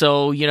 And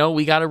so,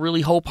 we got to really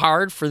hope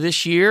hard for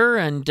this year.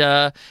 And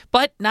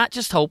but not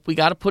just hope, we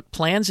got to put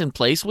plans in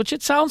place, which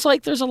it sounds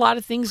like there's a lot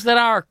of things that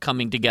are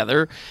coming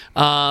together.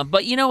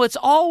 But, it's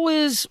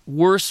always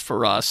worse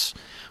for us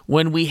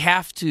when we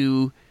have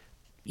to,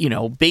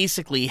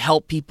 basically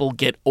help people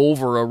get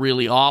over a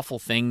really awful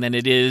thing than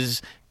it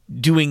is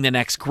doing the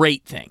next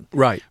great thing.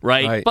 Right.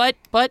 But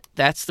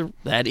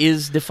that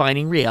is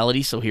defining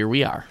reality, so here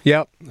we are.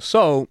 Yep.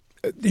 So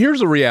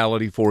here's a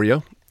reality for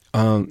you.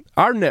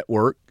 Our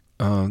network,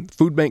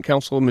 Food Bank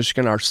Council of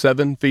Michigan, our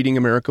 7 Feeding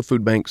America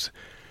food banks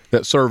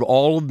that serve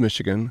all of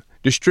Michigan,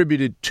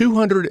 distributed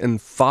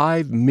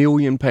 205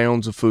 million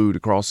pounds of food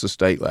across the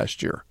state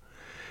last year.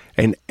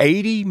 And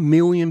 80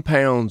 million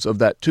pounds of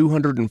that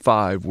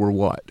 205 were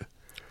what?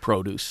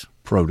 Produce.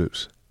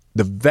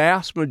 The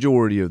vast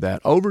majority of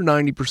that, over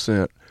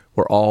 90%,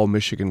 were all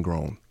Michigan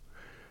grown.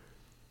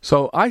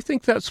 So I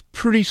think that's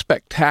pretty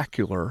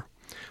spectacular.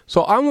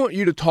 So I want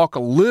you to talk a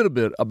little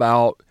bit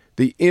about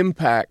the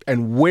impact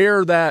and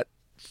where that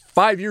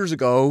 5 years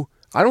ago,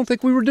 I don't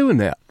think we were doing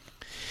that,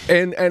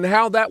 and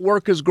how that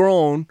work has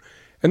grown.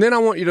 And then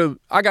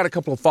I got a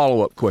couple of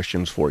follow-up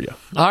questions for you.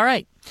 All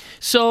right.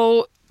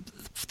 So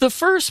the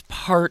first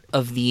part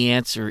of the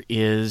answer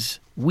is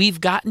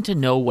we've gotten to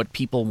know what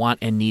people want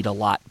and need a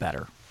lot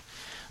better.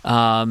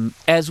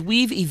 As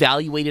we've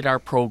evaluated our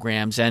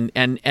programs,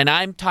 and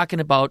I'm talking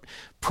about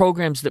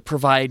programs that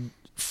provide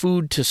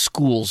food to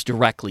schools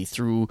directly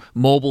through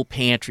mobile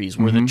pantries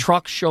where the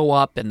trucks show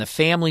up and the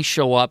families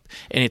show up,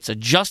 and it's a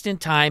just in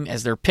time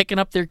as they're picking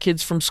up their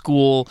kids from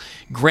school,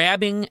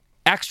 grabbing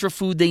extra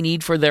food they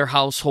need for their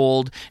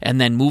household,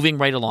 and then moving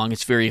right along.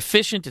 It's very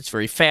efficient. It's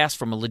very fast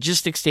from a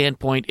logistics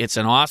standpoint. It's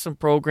an awesome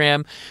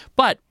program.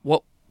 But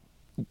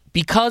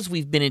because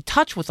we've been in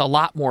touch with a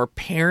lot more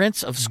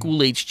parents of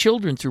school-age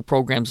children through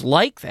programs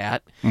like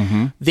that,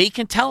 they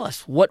can tell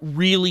us what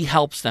really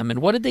helps them.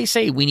 And what did they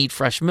say? We need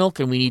fresh milk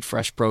and we need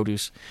fresh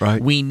produce.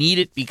 Right. We need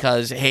it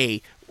because,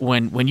 hey,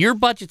 when your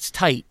budget's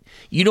tight,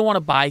 you don't want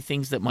to buy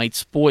things that might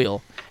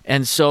spoil.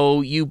 And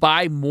so you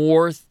buy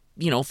more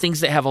things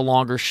that have a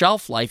longer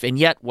shelf life, and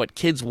yet what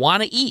kids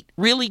want to eat,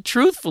 really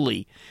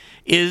truthfully,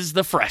 is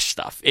the fresh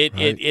stuff.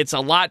 It's a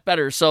lot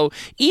better. So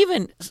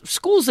even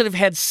schools that have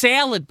had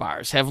salad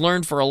bars have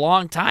learned for a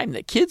long time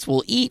that kids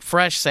will eat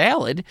fresh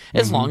salad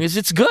as long as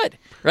it's good,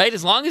 right?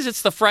 As long as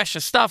it's the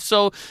freshest stuff.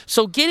 So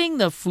getting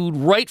the food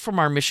right from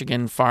our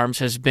Michigan farms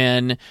has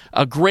been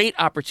a great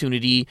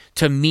opportunity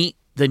to meet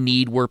the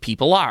need where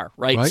people are,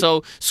 right?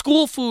 So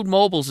School Food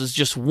Mobiles is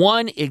just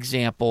one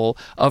example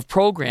of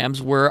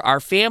programs where our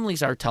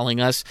families are telling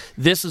us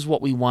this is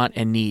what we want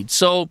and need.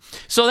 So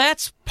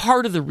that's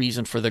part of the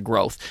reason for the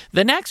growth.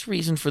 The next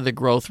reason for the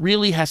growth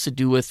really has to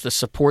do with the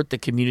support the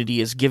community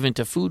has given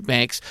to food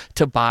banks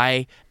to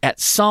buy at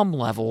some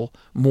level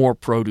more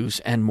produce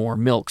and more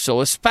milk.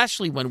 So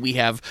especially when we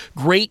have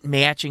great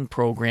matching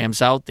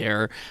programs out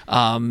there,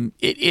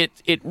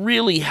 it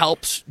really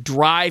helps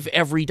drive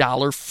every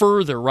dollar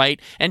further, right?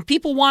 And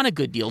people want a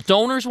good deal.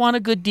 Donors want a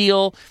good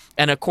deal.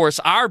 And of course,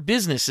 our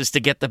business is to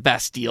get the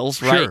best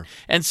deals, right? Sure.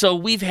 And so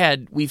we've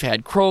had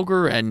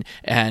Kroger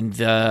and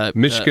the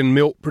Michigan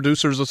Milk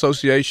Producers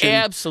Association,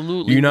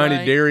 absolutely, United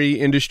right. Dairy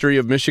Industry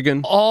of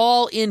Michigan,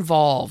 all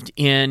involved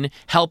in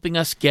helping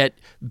us get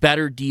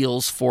better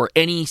deals for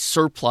any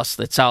surplus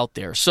that's out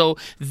there. So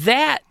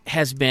that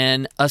has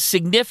been a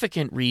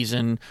significant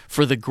reason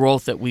for the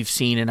growth that we've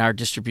seen in our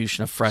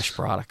distribution of fresh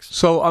products.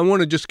 So I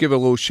want to just give a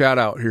little shout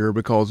out here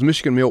because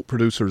Michigan Milk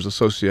Producers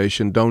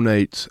Association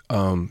donates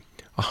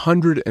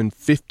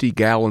 150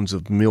 gallons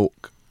of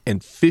milk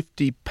and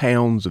 50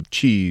 pounds of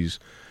cheese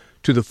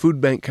to the Food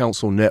Bank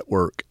Council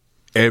Network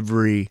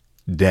every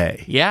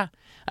day. Yeah.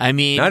 I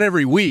mean, not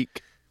every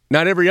week,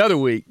 not every other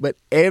week, but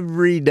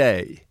every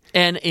day.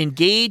 And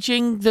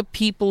engaging the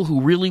people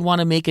who really want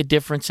to make a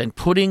difference and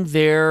putting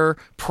their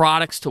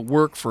products to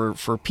work for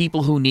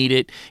people who need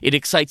it. It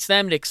excites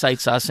them, it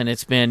excites us, and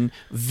it's been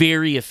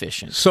very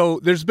efficient.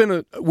 So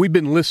we've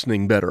been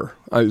listening better.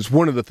 Is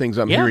one of the things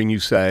I'm hearing you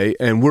say,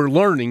 and we're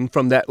learning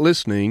from that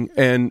listening.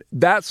 And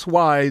that's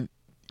why,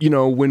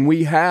 when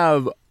we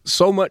have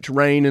so much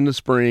rain in the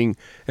spring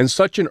and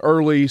such an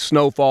early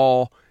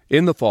snowfall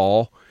in the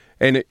fall,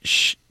 and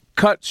it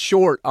cuts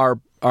short our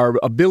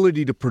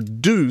ability to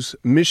produce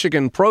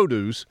Michigan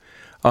produce,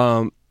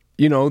 the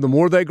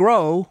more they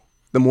grow,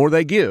 the more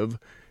they give.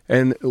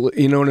 And,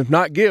 and if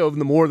not give,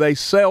 the more they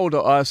sell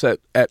to us at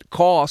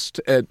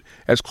cost, at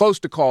as close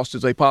to cost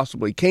as they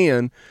possibly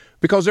can,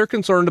 because they're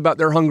concerned about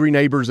their hungry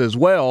neighbors as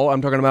well.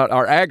 I'm talking about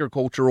our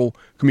agricultural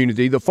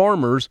community, the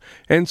farmers.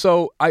 And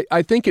so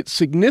I think it's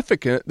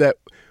significant that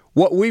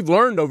what we've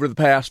learned over the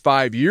past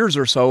 5 years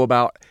or so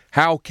about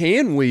how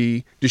can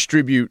we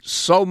distribute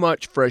so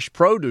much fresh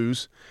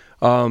produce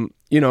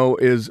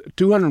is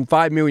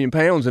 205 million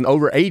pounds, and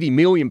over 80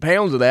 million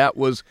pounds of that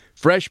was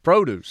fresh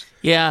produce.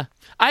 Yeah.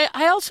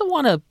 I also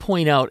want to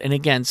point out, and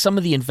again, some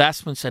of the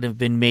investments that have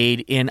been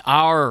made in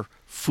our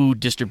food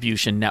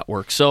distribution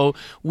network. So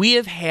we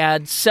have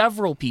had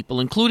several people,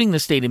 including the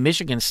state of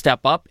Michigan,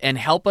 step up and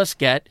help us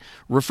get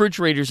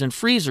refrigerators and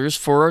freezers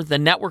for the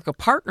network of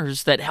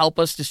partners that help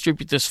us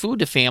distribute this food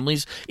to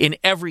families in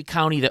every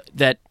county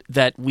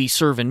that we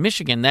serve in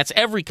Michigan. That's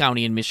every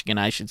county in Michigan,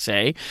 I should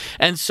say.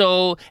 And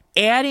so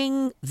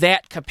adding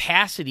that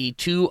capacity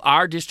to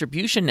our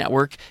distribution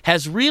network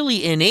has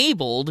really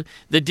enabled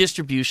the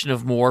distribution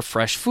of more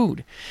fresh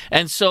food.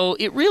 And so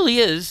it really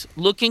is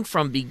looking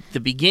from the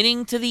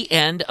beginning to the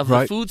end of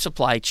the food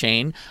supply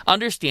chain,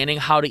 understanding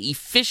how to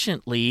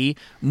efficiently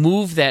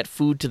move that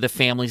food to the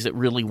families that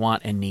really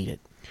want and need it.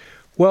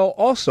 Well,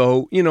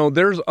 also,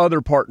 there's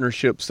other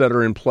partnerships that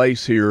are in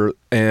place here,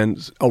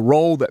 and a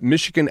role that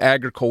Michigan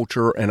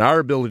agriculture and our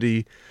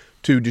ability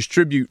to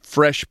distribute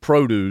fresh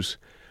produce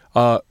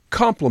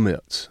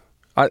complements.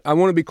 I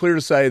want to be clear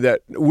to say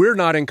that we're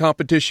not in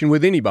competition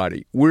with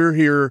anybody. We're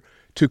here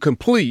to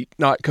complete,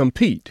 not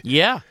compete.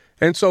 Yeah.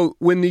 And so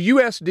when the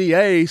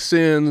USDA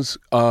sends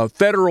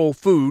federal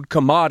food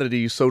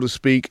commodities, so to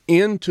speak,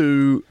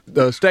 into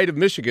the state of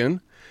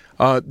Michigan,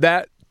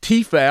 that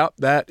TFAP,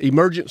 that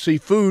Emergency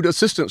Food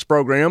Assistance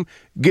Program,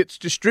 gets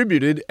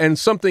distributed, and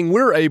something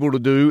we're able to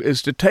do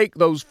is to take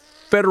those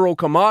federal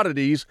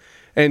commodities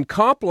and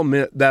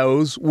complement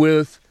those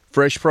with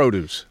fresh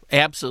produce.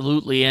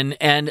 Absolutely.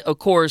 And of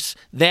course,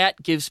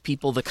 that gives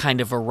people the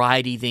kind of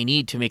variety they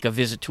need to make a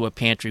visit to a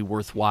pantry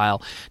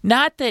worthwhile.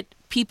 Not that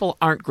people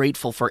aren't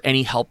grateful for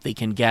any help they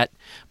can get,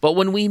 but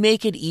when we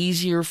make it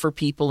easier for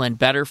people and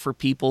better for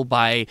people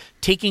by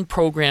taking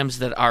programs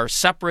that are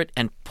separate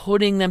and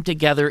putting them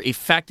together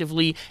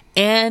effectively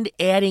and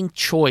adding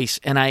choice.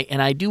 And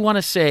I do want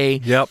to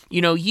say,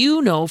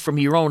 you know from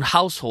your own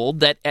household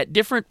that at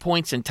different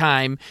points in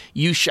time,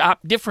 you shop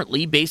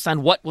differently based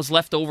on what was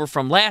left over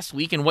from last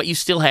week and what you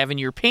still have in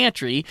your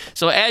pantry.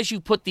 So as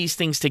you put these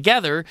things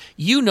together,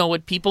 you know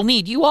what people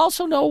need. You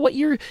also know what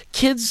your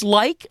kids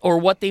like or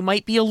what they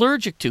might be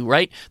allergic to,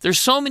 right? There's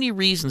so many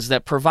reasons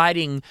that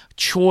providing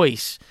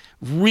choice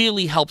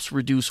really helps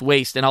reduce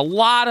waste. And a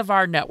lot of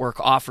our network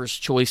offers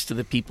choice to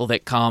the people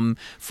that come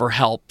for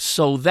help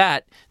so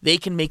that they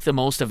can make the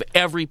most of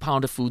every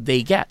pound of food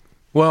they get.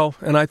 Well,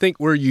 and I think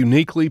we're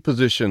uniquely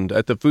positioned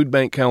at the Food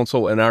Bank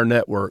Council and our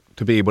network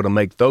to be able to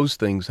make those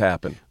things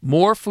happen.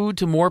 More food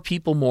to more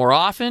people more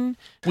often.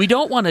 We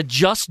don't want to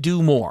just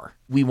do more.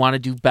 We want to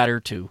do better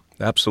too.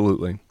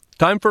 Absolutely.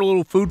 Time for a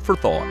little food for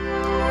thought.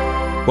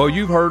 Well,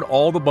 you've heard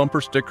all the bumper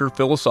sticker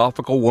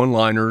philosophical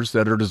one-liners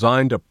that are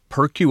designed to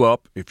perk you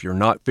up if you're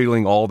not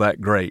feeling all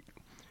that great.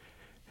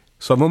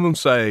 Some of them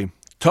say,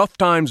 tough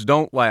times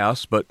don't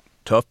last, but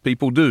tough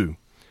people do.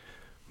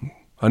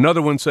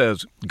 Another one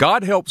says,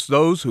 God helps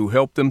those who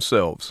help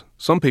themselves.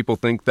 Some people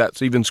think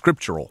that's even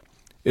scriptural.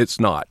 It's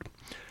not.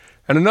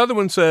 And another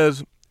one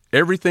says,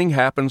 everything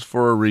happens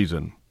for a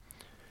reason.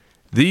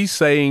 These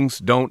sayings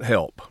don't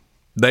help.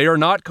 They are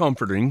not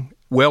comforting,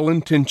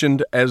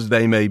 well-intentioned as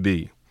they may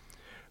be.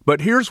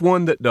 But here's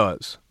one that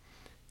does.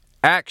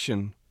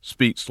 Action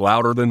speaks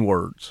louder than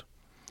words.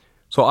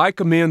 So I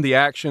commend the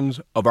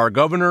actions of our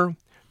governor,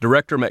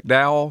 Director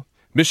McDowell,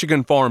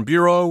 Michigan Farm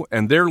Bureau,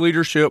 and their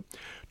leadership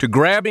to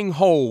grabbing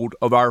hold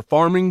of our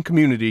farming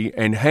community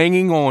and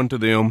hanging on to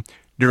them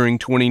during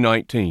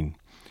 2019.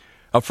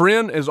 A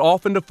friend is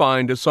often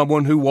defined as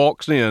someone who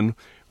walks in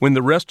when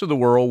the rest of the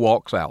world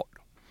walks out.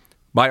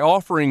 By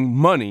offering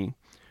money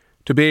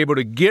to be able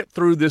to get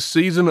through this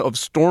season of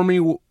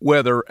stormy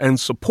weather and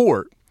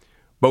support,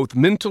 both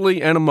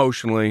mentally and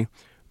emotionally,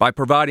 by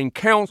providing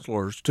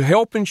counselors to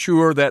help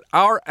ensure that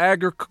our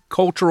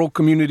agricultural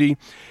community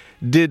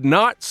did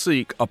not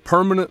seek a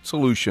permanent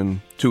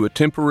solution to a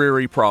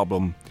temporary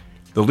problem,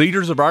 the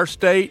leaders of our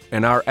state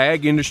and our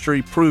ag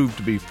industry proved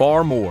to be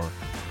far more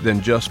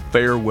than just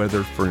fair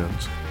weather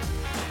friends.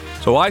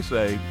 So I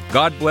say,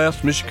 God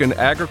bless Michigan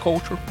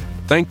agriculture.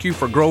 Thank you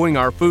for growing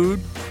our food,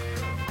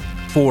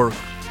 for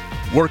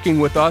working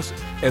with us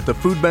at the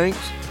food banks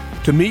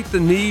to meet the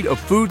need of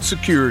food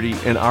security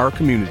in our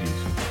communities,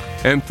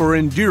 and for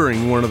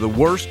enduring one of the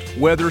worst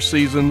weather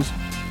seasons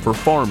for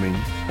farming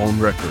on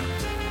record.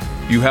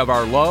 You have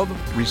our love,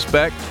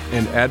 respect,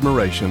 and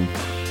admiration.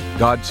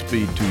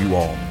 Godspeed to you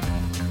all.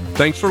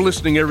 Thanks for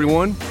listening,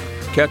 everyone.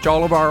 Catch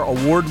all of our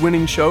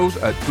award-winning shows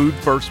at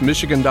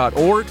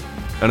foodfirstmichigan.org.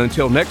 And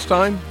until next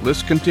time,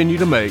 let's continue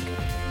to make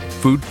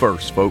food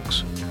first,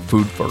 folks.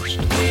 Food first.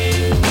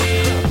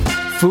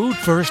 Food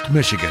First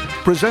Michigan,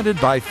 presented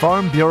by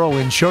Farm Bureau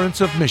Insurance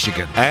of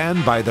Michigan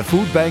and by the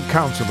Food Bank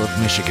Council of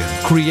Michigan,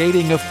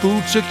 creating a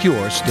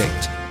food-secure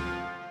state.